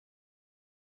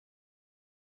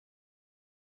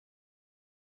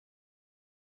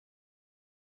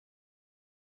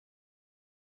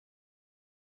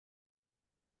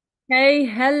Hey,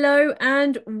 hello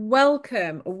and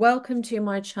welcome. Welcome to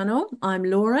my channel. I'm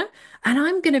Laura and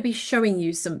I'm going to be showing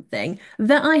you something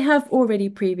that I have already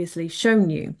previously shown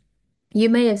you. You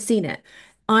may have seen it.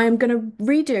 I'm going to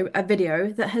redo a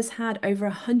video that has had over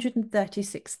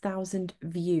 136,000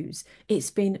 views. It's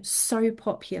been so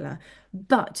popular,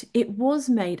 but it was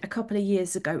made a couple of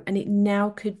years ago and it now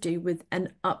could do with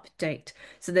an update.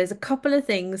 So there's a couple of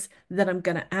things that I'm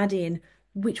going to add in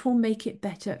which will make it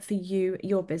better for you,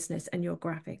 your business, and your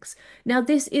graphics. Now,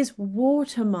 this is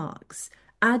watermarks.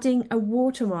 Adding a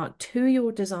watermark to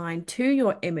your design, to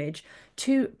your image,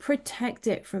 to protect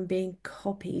it from being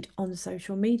copied on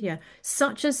social media.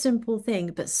 Such a simple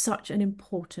thing, but such an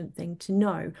important thing to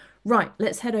know. Right,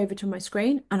 let's head over to my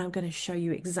screen and I'm going to show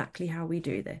you exactly how we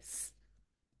do this.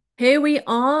 Here we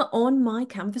are on my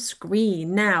Canva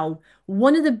screen. Now,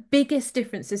 one of the biggest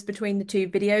differences between the two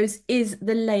videos is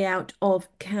the layout of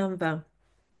Canva.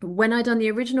 When I done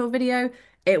the original video,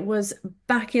 it was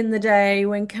back in the day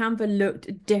when Canva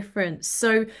looked different.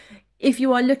 So if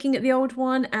you are looking at the old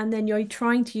one and then you're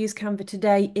trying to use Canva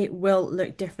today, it will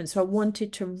look different. So I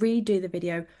wanted to redo the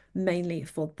video mainly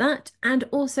for that. And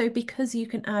also because you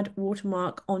can add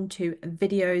watermark onto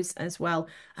videos as well.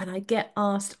 And I get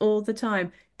asked all the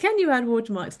time, can you add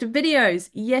watermarks to videos?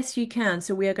 Yes, you can.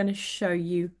 So we are going to show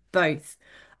you both.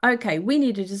 Okay, we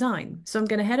need a design. So I'm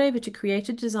going to head over to create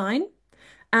a design.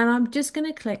 And I'm just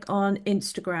going to click on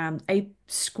Instagram, a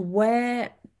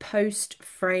square post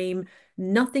frame,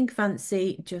 nothing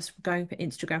fancy, just going for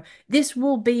Instagram. This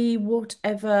will be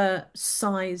whatever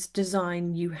size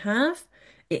design you have.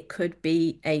 It could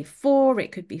be A4,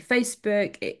 it could be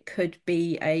Facebook, it could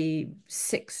be a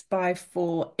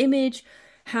 6x4 image,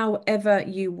 however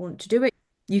you want to do it.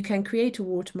 You can create a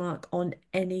watermark on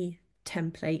any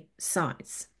template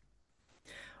size.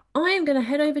 I am going to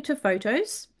head over to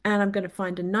photos and I'm going to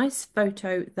find a nice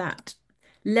photo that,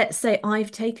 let's say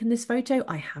I've taken this photo.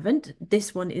 I haven't.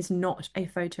 This one is not a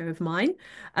photo of mine.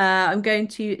 I'm going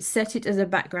to set it as a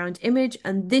background image,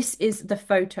 and this is the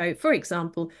photo, for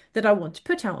example, that I want to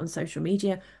put out on social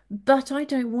media, but I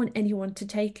don't want anyone to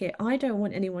take it. I don't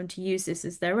want anyone to use this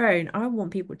as their own. I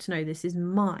want people to know this is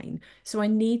mine. So I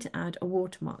need to add a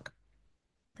watermark.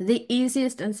 The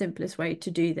easiest and simplest way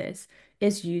to do this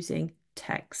is using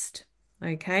text.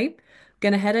 Okay, I'm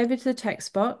going to head over to the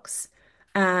text box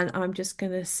and I'm just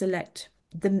going to select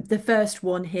the first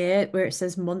one here where it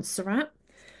says Montserrat.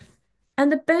 And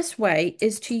the best way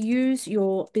is to use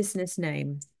your business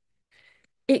name.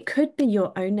 It could be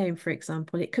your own name, for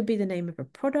example. It could be the name of a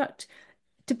product.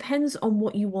 Depends on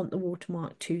what you want the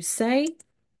watermark to say.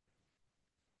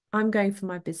 I'm going for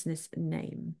my business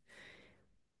name.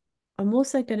 I'm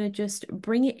also going to just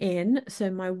bring it in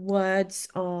so my words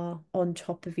are on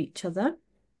top of each other.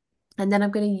 And then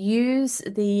I'm going to use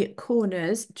the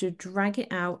corners to drag it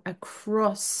out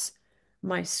across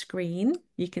my screen.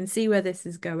 You can see where this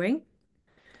is going.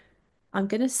 I'm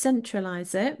going to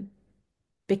centralize it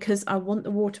because I want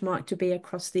the watermark to be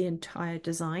across the entire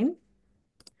design.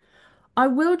 I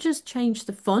will just change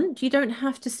the font. You don't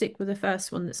have to stick with the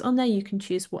first one that's on there. You can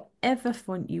choose whatever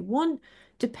font you want.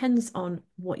 Depends on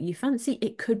what you fancy.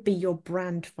 It could be your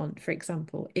brand font, for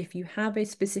example. If you have a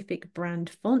specific brand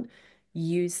font,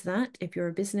 use that. If you're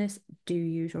a business, do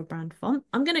use your brand font.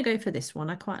 I'm going to go for this one.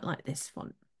 I quite like this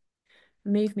font.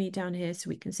 Move me down here so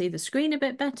we can see the screen a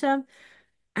bit better.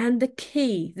 And the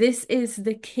key, this is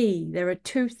the key. There are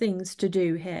two things to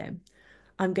do here.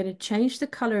 I'm going to change the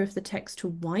color of the text to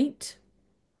white.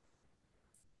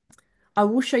 I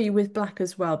will show you with black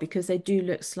as well because they do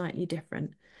look slightly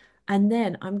different. And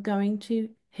then I'm going to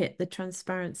hit the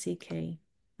transparency key,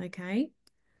 okay?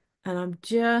 And I'm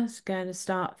just going to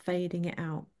start fading it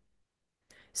out.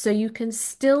 So you can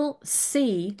still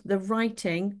see the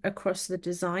writing across the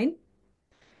design,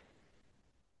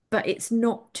 but it's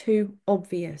not too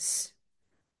obvious.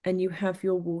 And you have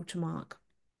your watermark.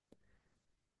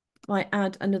 I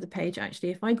add another page,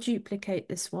 actually, if I duplicate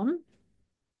this one,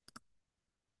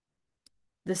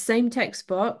 the same text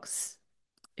box,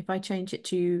 if I change it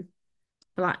to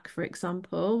black, for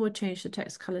example, we'll change the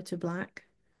text color to black.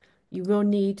 You will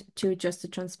need to adjust the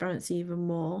transparency even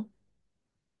more.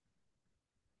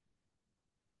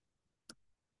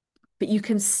 But you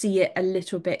can see it a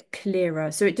little bit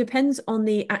clearer. So it depends on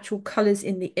the actual colors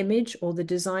in the image or the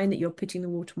design that you're putting the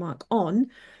watermark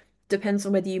on. Depends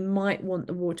on whether you might want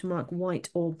the watermark white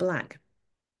or black.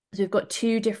 So we've got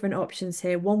two different options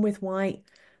here, one with white,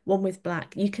 one with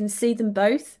black. You can see them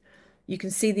both. You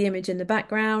can see the image in the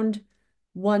background.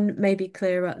 One may be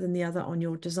clearer than the other on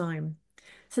your design.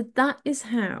 So that is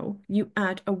how you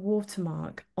add a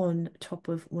watermark on top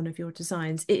of one of your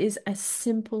designs. It is as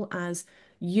simple as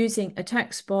using a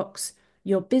text box,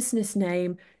 your business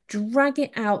name, drag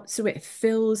it out so it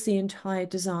fills the entire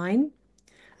design,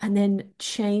 and then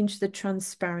change the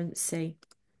transparency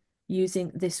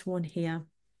using this one here.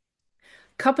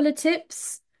 Couple of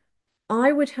tips.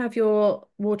 I would have your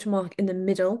watermark in the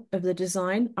middle of the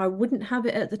design. I wouldn't have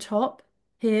it at the top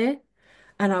here,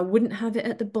 and I wouldn't have it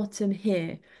at the bottom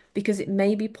here because it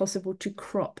may be possible to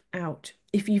crop out.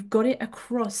 If you've got it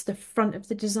across the front of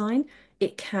the design,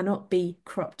 it cannot be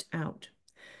cropped out.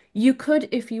 You could,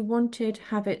 if you wanted,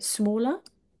 have it smaller,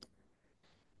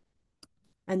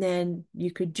 and then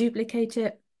you could duplicate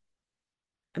it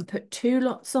and put two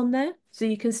lots on there so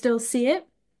you can still see it.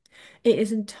 It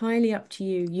is entirely up to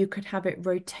you. You could have it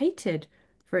rotated,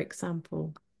 for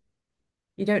example.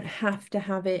 You don't have to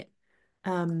have it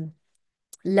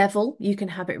level. You can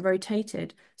have it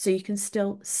rotated so you can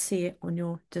still see it on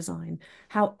your design,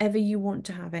 however you want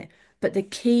to have it. But the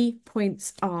key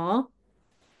points are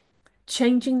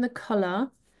changing the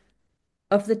color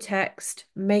of the text,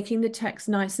 making the text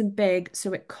nice and big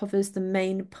so it covers the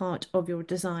main part of your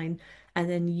design, and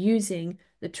then using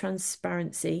the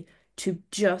transparency to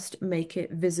just make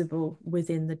it visible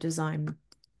within the design.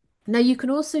 Now, you can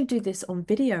also do this on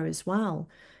video as well.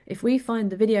 If we find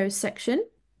the video section,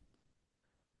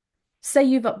 say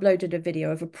you've uploaded a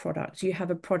video of a product, you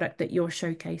have a product that you're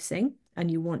showcasing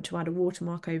and you want to add a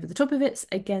watermark over the top of it,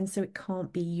 again, so it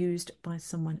can't be used by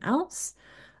someone else.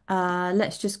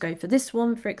 Let's just go for this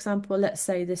one, for example. Let's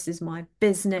say this is my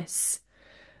business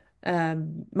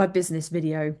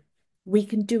video. We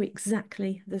can do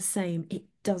exactly the same. It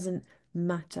doesn't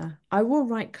matter. I will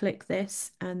right click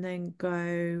this and then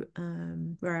go,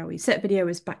 where are we? Set video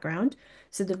as background.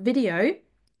 So the video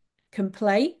can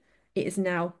play. It is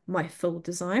now my full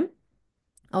design.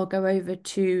 I'll go over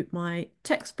to my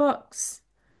text box,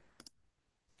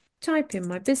 type in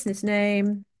my business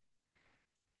name,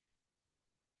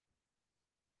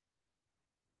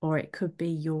 or it could be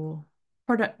your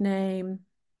product name.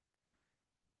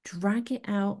 Drag it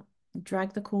out,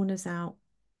 drag the corners out,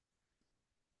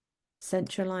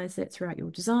 centralize it throughout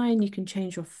your design. You can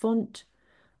change your font.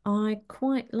 I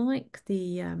quite like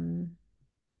the,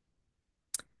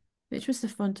 which was the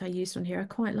font I used on here? I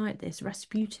quite like this,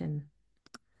 Rasputin.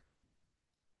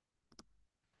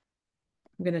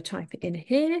 I'm going to type it in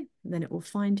here, and then it will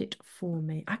find it for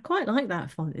me. I quite like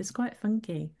that font. It's quite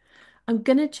funky. I'm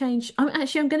going to change, I'm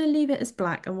going to leave it as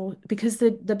black, and because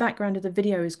the background of the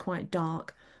video is quite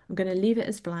dark, I'm going to leave it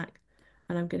as black,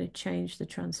 and I'm going to change the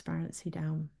transparency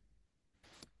down.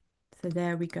 So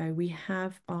there we go. We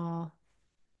have our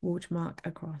watermark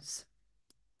across.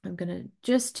 I'm going to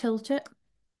just tilt it.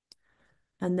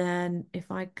 And then if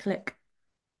I click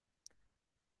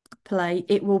play,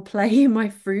 it will play my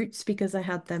fruits because I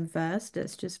had them first.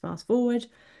 Let's just fast forward.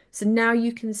 So now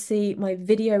you can see my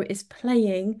video is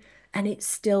playing and it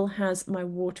still has my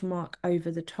watermark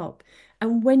over the top.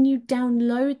 And when you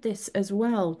download this as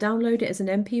well, download it as an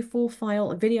MP4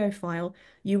 file, a video file,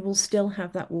 you will still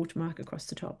have that watermark across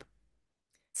the top.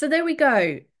 So there we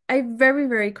go. A very,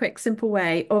 very quick, simple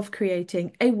way of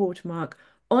creating a watermark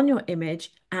on your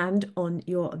image and on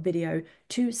your video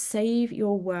to save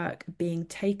your work being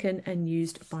taken and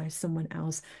used by someone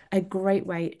else. A great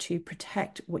way to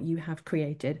protect what you have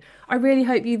created. I really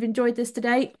hope you've enjoyed this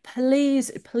today.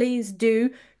 Please, please do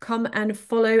come and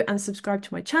follow and subscribe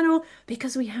to my channel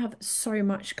because we have so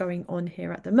much going on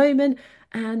here at the moment.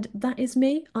 And that is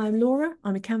me. I'm Laura.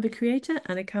 I'm a Canva creator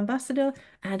and a Canvassador,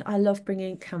 and I love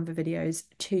bringing Canva videos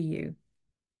to you.